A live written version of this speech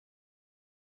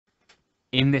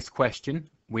In this question,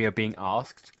 we are being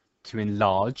asked to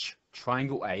enlarge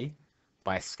triangle A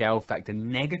by a scale factor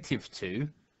 -2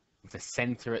 with the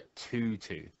center at 2,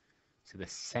 2. So the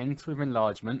center of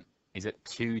enlargement is at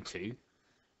 2, 2.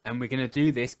 And we're going to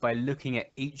do this by looking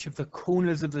at each of the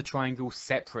corners of the triangle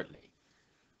separately.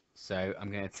 So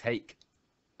I'm going to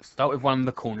start with one of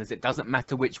the corners, it doesn't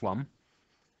matter which one,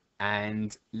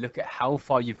 and look at how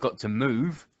far you've got to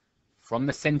move from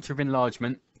the center of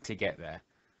enlargement to get there.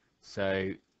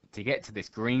 So to get to this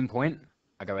green point,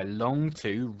 I go along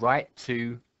 2, right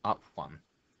 2, up 1.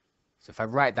 So if I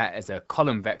write that as a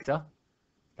column vector,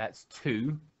 that's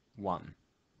 2, 1.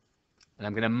 And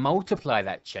I'm going to multiply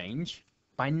that change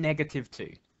by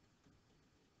 -2.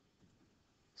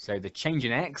 So the change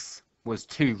in x was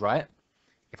 2, right?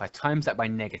 If I times that by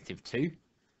 -2,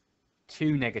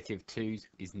 2 -2's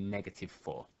is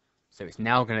 -4. So it's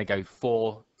now going to go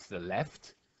 4 to the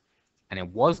left, and it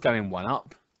was going 1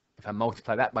 up. If I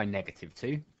multiply that by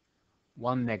 -2,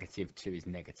 1 -2 is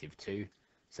 -2.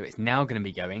 So it's now going to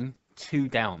be going 2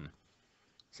 down.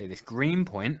 So this green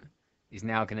point is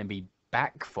now going to be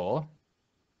back 4,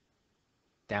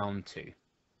 down 2.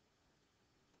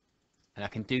 And I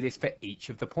can do this for each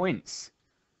of the points.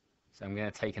 So I'm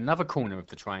going to take another corner of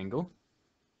the triangle.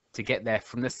 To get there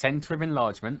from the center of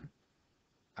enlargement,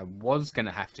 I was going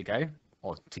to have to go,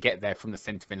 or to get there from the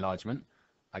center of enlargement,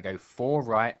 I go 4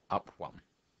 right, up 1.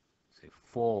 So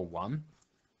 4, 1.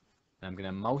 And I'm going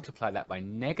to multiply that by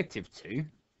 -2.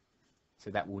 So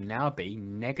that will now be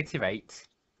 -8,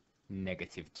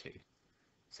 -2.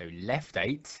 So left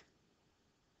 8,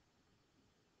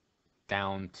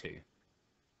 down 2.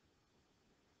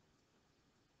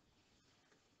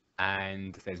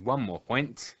 And there's one more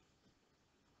point.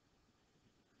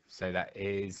 So that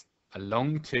is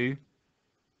along 2,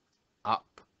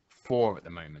 up 4 at the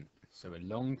moment. So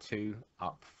along 2,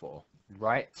 up 4.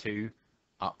 Right 2,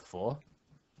 up 4.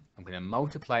 I'm going to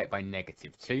multiply it by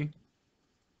 -2.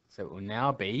 So it will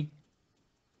now be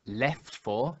left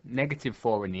 4,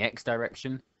 -4 in the x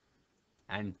direction,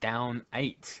 and down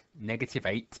 8,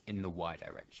 -8 in the y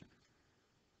direction.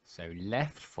 So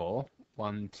left 4,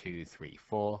 1, 2, 3,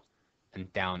 4,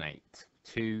 and down 8,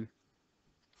 2,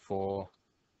 4,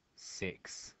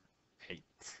 6,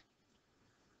 8.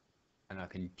 And I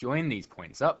can join these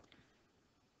points up.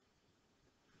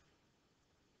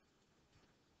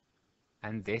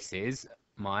 And this is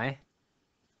my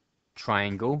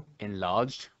triangle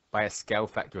enlarged by a scale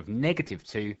factor of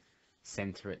 -2,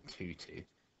 center at 2, 2.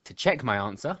 To check my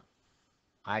answer,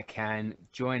 I can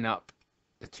join up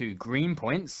the 2 green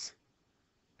points,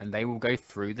 and they will go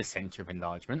through the center of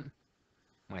enlargement.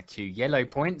 My 2 yellow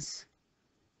points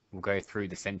will go through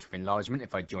the center of enlargement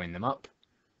if I join them up,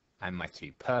 and my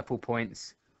 2 purple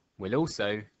points will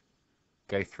also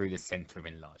go through the center of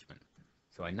enlargement.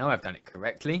 So I know I've done it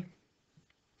correctly.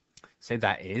 So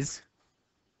that is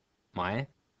my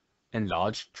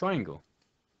enlarged triangle.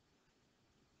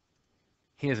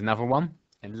 Here's another one.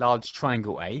 Enlarged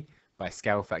triangle A by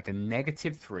scale factor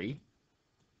 -3,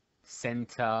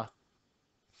 center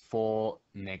 4,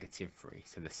 -3.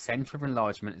 So the center of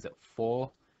enlargement is at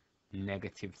 4,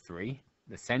 -3.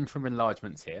 The center of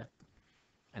enlargement's here.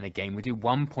 And again, we do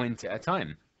 1 point at a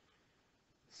time.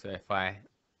 So if I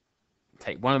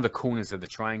take one of the corners of the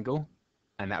triangle,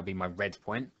 and that would be my red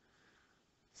point.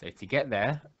 So to get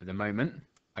there, at the moment,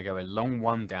 I go along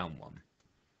 1, down 1.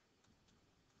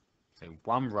 So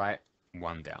 1 right,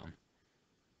 1 down.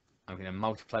 I'm going to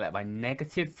multiply that by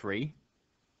 -3.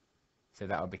 So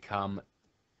that will become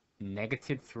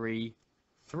 -3,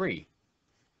 3.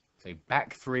 So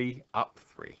back 3, up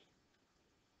 3.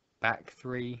 Back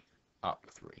 3, up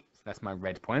 3. So that's my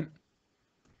red point.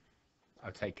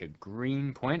 I'll take a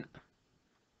green point.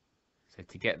 So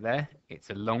to get there, it's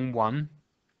along 1,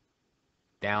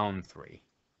 down 3.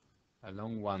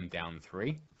 Along 1, down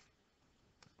 3.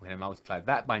 We're going to multiply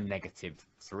that by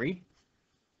 -3.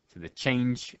 So the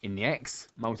change in the x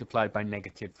multiplied by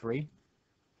 -3.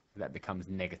 So that becomes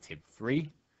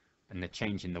 -3. And the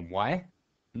change in the y,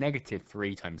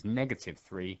 -3 times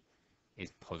 -3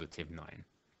 is +9.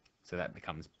 So that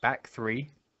becomes back 3,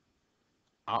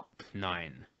 up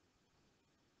 9.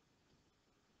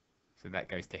 So that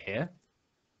goes to here.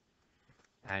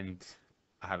 And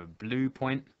I have a blue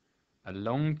point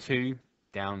along 2,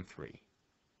 down 3.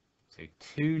 So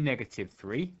 2,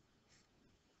 -3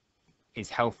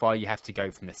 is how far you have to go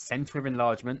from the center of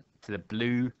enlargement to the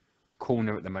blue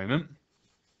corner at the moment.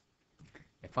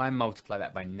 If I multiply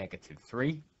that by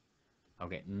 -3, I'll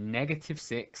get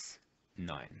 -6,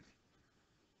 9.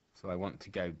 So I want to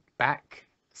go back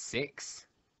 6,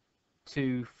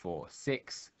 2, 4,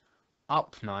 6,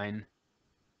 up 9,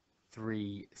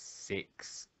 3,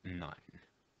 6, 9.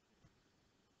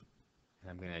 And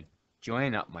I'm going to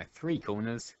join up my 3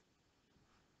 corners,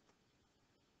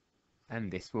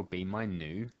 and this will be my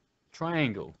new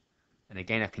triangle. And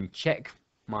again, I can check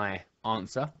my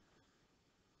answer.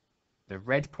 The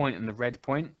red point and the red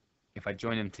point, if I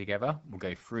join them together, will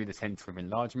go through the center of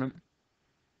enlargement.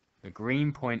 The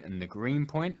green point and the green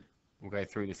point will go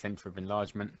through the center of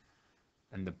enlargement,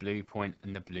 and the blue point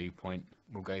and the blue point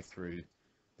will go through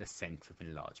the center of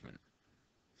enlargement.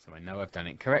 So I know I've done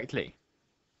it correctly.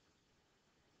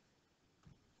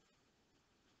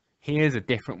 Here's a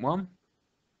different one.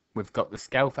 We've got the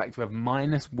scale factor of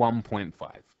minus 1.5.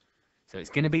 So it's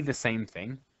going to be the same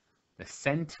thing. The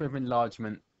center of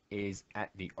enlargement is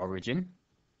at the origin.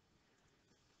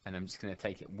 And I'm just going to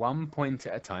take it 1 point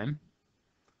at a time.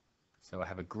 So I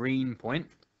have a green point.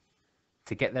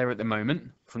 To get there at the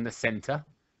moment, from the center,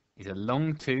 is a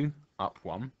long 2, up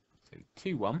 1. So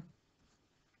 2, 1.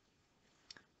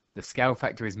 The scale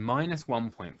factor is minus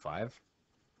 1.5.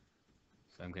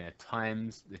 So I'm going to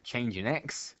times the change in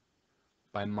x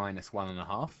by minus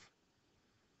 1.5.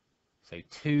 So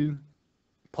 2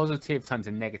 positive times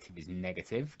a negative is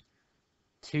negative.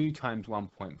 2 times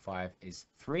 1.5 is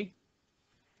 3.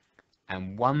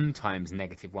 And 1 times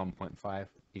negative 1.5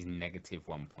 is negative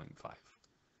 1.5.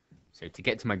 So to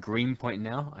get to my green point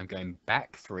now, I'm going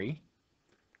back 3,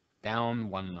 down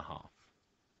 1.5.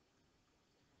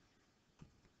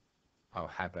 I'll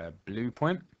have a blue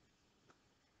point,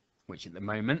 which at the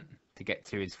moment to get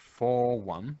to is 4,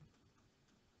 1.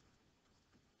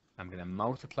 I'm going to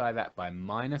multiply that by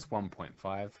minus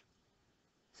 1.5.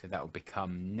 So that will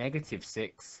become negative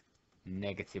 6,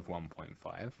 negative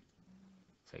 1.5.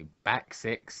 So back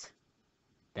 6,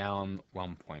 down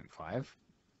 1.5.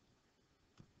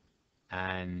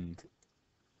 And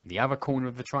the other corner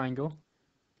of the triangle,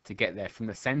 to get there from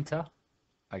the center,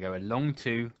 I go along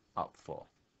 2, up 4.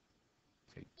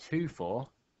 So 2, 4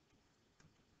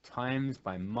 times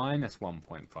by minus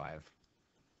 1.5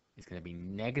 is going to be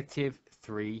negative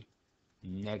 3,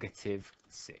 negative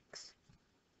 6.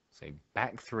 So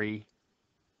back 3,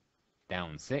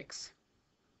 down 6.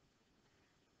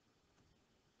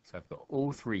 So I've got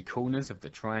all 3 corners of the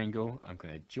triangle. I'm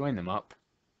going to join them up.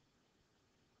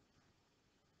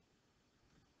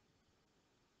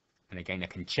 And again, I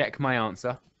can check my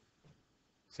answer.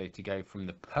 So to go from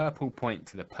the purple point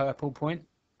to the purple point,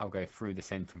 I'll go through the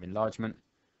center of enlargement.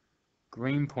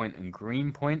 Green point and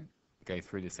green point go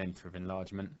through the center of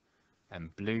enlargement.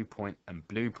 And blue point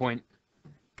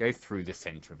go through the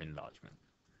center of enlargement.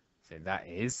 So that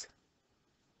is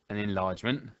an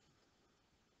enlargement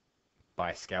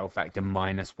by scale factor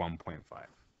minus 1.5.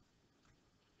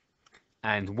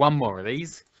 And one more of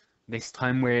these. This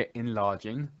time we're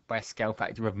enlarging by a scale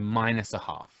factor of minus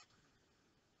 0.5.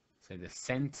 So the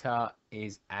center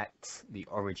is at the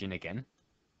origin again.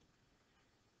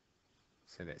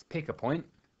 So let's pick a point,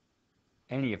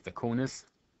 any of the corners.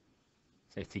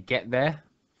 So to get there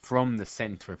from the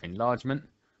center of enlargement,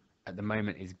 at the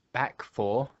moment is back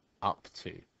 4, up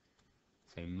 2.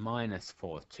 So minus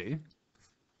 4, 2. I'm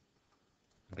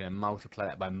going to multiply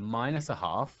that by minus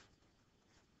 0.5.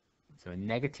 So a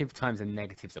negative times a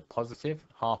negative is a positive.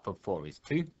 Half of 4 is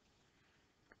 2.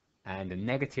 And a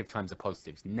negative times a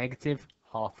positive is negative.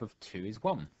 Half of 2 is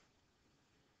 1.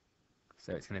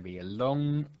 So it's going to be a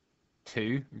long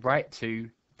 2, right 2,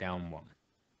 down 1.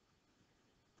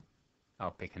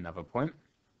 I'll pick another point,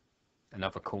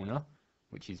 another corner,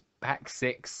 which is back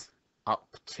 6,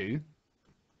 up 2.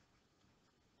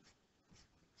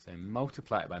 So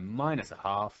multiply it by minus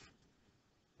 0.5,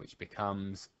 which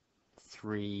becomes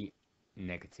 3,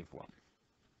 negative 1.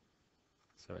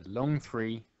 So a long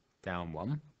 3, down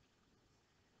 1.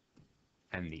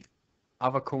 And the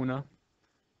other corner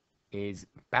is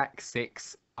back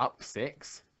 6, up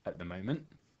 6 at the moment.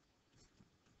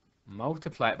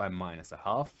 Multiply it by minus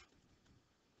 0.5.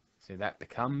 So that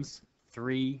becomes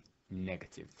 3,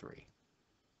 negative 3.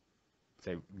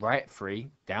 So right 3,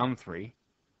 down 3.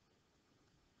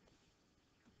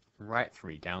 Right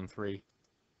 3, down 3.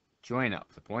 Join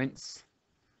up the points.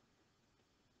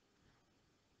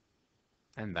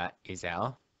 And that is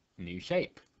our new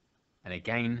shape. And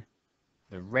again,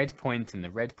 the red point and the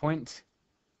red point,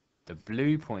 the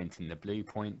blue point and the blue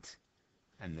point,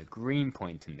 and the green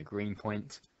point and the green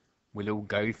point will all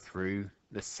go through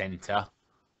the center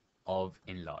of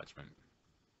enlargement.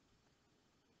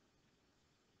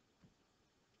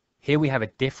 Here we have a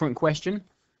different question.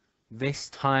 This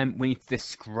time we need to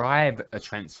describe a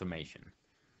transformation.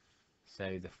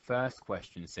 So the first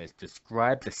question says,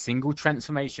 describe the single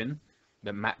transformation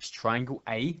that maps triangle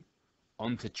A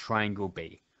onto triangle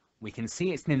B. we can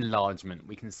see it's an enlargement.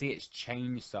 We can see it's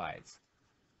changed size.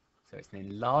 So it's an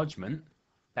enlargement.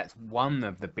 That's one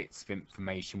of the bits of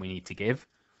information we need to give.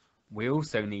 We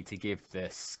also need to give the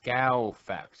scale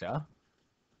factor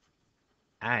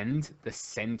and the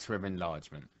center of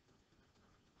enlargement.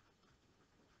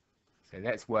 So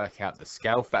let's work out the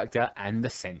scale factor and the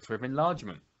center of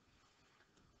enlargement.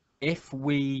 If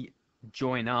we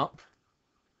join up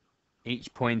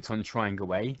each point on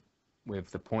triangle A with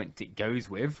the point it goes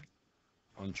with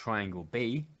on triangle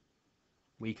B,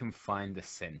 we can find the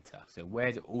center. So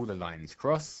where do all the lines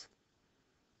cross?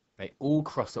 They all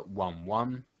cross at 1,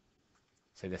 1.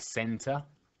 So the center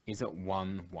is at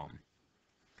 1, 1.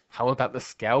 How about the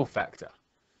scale factor?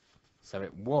 So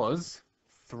it was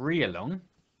 3 along.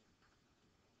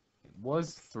 It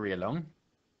was 3 along.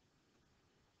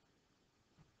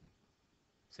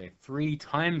 So 3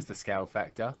 times the scale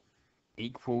factor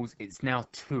equals, it's now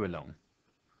 2 along.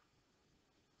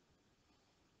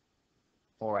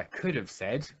 Or I could have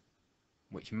said,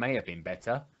 which may have been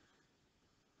better,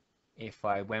 if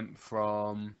I went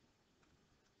from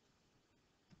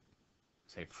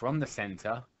the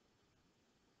center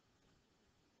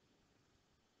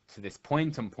to this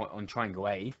point on triangle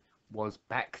A was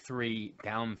back 3,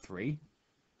 down 3.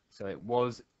 So it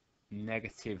was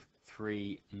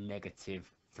 -3,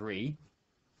 -3.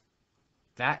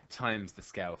 That times the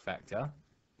scale factor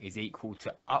is equal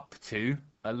to up 2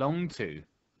 along 2.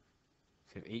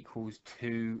 So it equals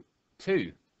 2,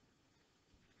 2.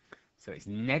 So it's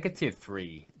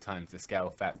 -3 times the scale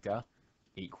factor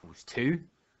equals 2.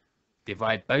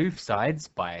 Divide both sides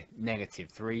by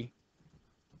 -3.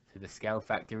 So the scale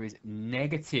factor is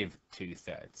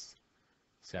 -2/3.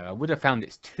 So I would have found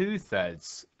it's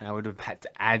 2/3, and I would have had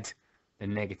to add the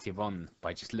negative on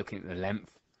by just looking at the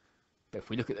length. But if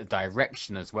we look at the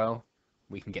direction as well,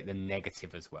 we can get the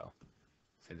negative as well.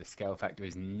 So the scale factor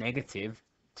is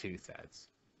 -2/3.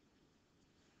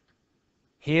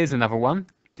 Here's another one.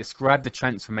 Describe the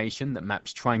transformation that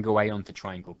maps triangle A onto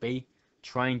triangle B.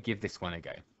 Try and give this one a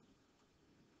go.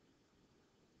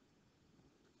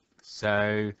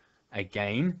 So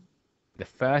again, the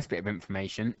first bit of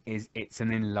information is it's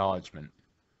an enlargement.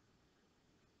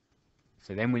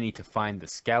 So then we need to find the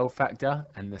scale factor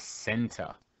and the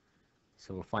center.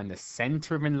 So we'll find the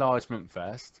center of enlargement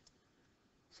first.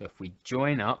 So if we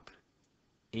join up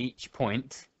each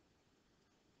point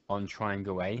on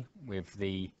triangle A with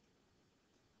the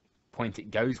point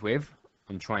it goes with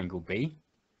on triangle B,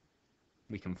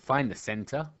 we can find the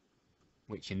center,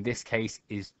 which in this case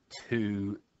is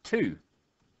 2, 2.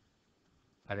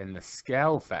 And then the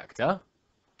scale factor,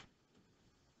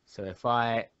 so if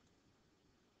I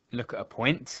look at a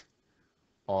point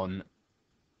on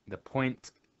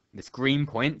this green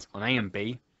point on A and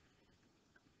B,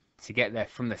 to get there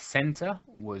from the center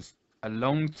was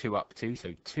along 2 up 2,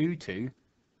 so 2, 2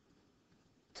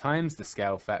 times the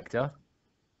scale factor,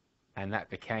 and that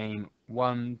became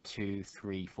 1, 2,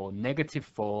 3, 4,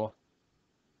 -4,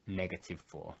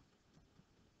 -4.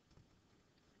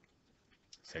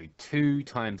 So 2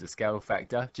 times the scale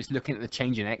factor, just looking at the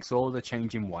change in X or the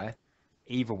change in Y,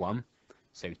 either one.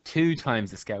 So 2 times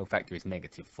the scale factor is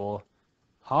 -4,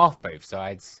 half both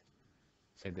sides,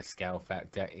 so the scale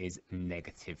factor is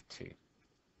 -2.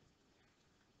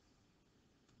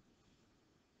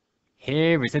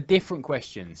 Here is a different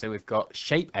question. So we've got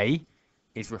shape A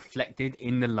is reflected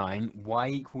in the line y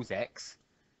equals x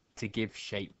to give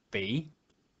shape B.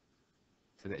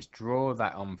 So let's draw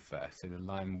that on first. So the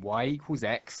line y equals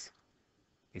x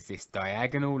is this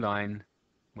diagonal line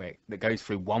that goes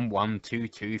through 1, 1, 2,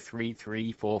 2, 3,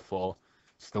 3, 4, 4.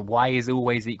 So the y is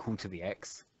always equal to the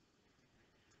x.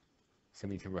 So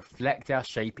we need to reflect our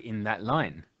shape in that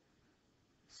line.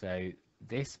 So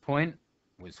this point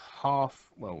was half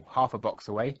a box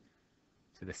away,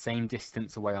 so the same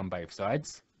distance away on both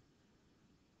sides.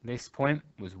 This point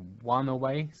was 1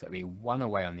 away, so it'd be 1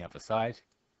 away on the other side.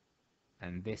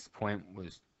 And this point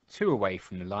was 2 away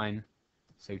from the line,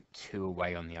 so 2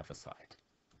 away on the other side.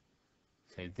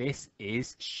 So this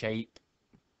is shape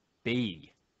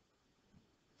B.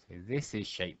 So this is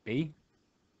shape B.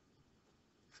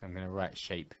 So I'm going to write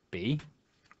shape B.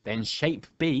 Then shape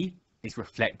B is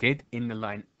reflected in the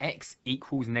line x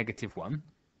equals -1.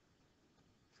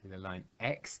 So the line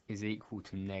x is equal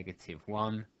to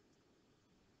 -1.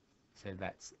 So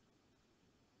that's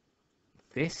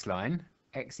this line,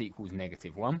 x equals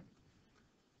 -1,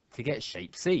 to get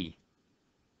shape C.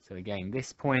 So again,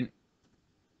 this point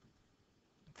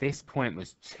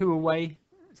was 2 away,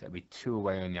 so it'll be 2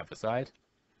 away on the other side.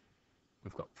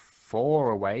 We've got 4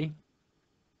 away,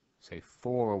 so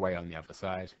 4 away on the other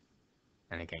side.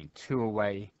 And again, 2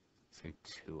 away, so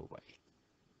 2 away.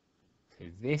 So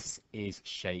this is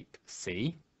shape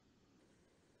C.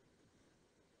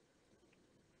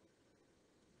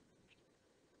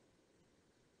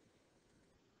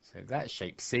 So that's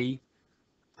shape C.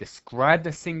 Describe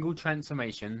the single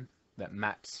transformation that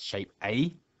maps shape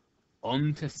A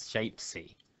onto shape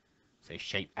C. So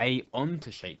shape A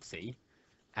onto shape C.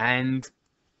 And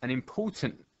an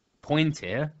important point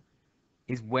here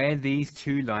is where these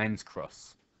two lines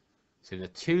cross. So the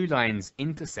two lines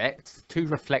intersect, two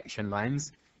reflection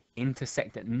lines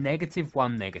intersect at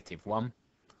 -1, -1.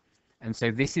 And so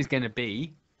this is going to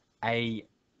be a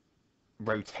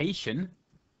rotation.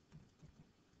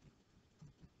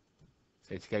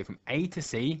 So to go from A to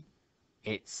C,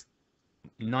 it's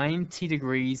 90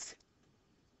 degrees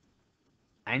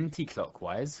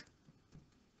anti-clockwise.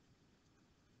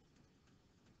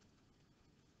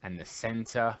 And the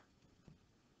center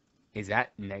is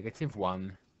at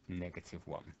 -1,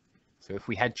 -1. So if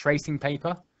we had tracing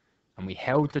paper and we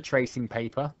held the tracing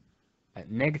paper at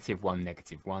 -1,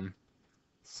 -1,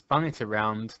 spun it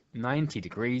around 90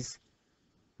 degrees,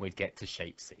 we'd get to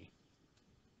shape C.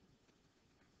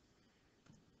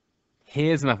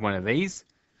 Here's another one of these.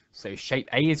 So shape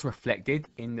A is reflected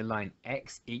in the line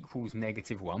x equals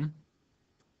 -1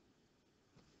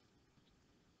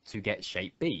 to get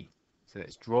shape B. So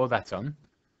let's draw that on.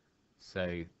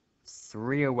 So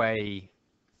 3 away,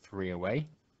 3 away,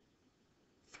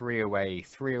 3 away,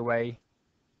 3 away,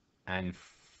 and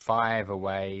 5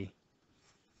 away,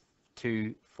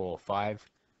 2, 4, 5,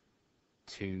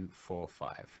 2, 4,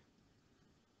 5.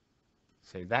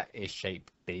 So that is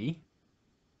shape B.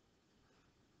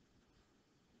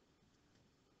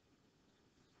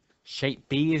 Shape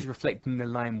B is reflecting the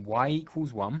line y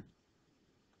equals 1.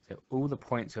 So all the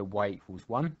points where y equals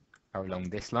 1 are along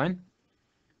this line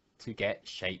to get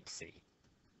shape C.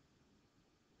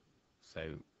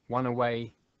 So 1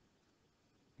 away,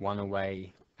 1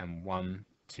 away, and 1,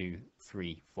 2,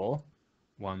 3, 4.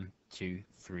 1, 2,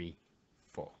 3,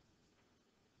 4.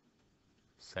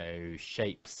 So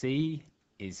shape C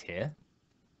is here.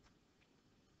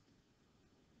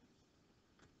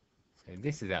 So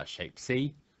this is our shape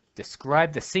C.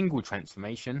 Describe the single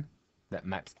transformation that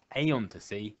maps A onto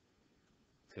C.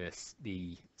 So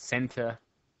the center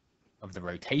of the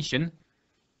rotation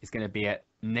is going to be at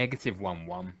 -1,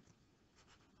 1.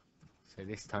 So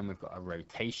this time we've got a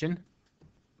rotation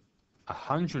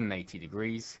 180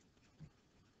 degrees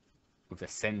with a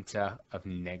center of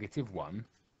 -1,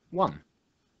 1.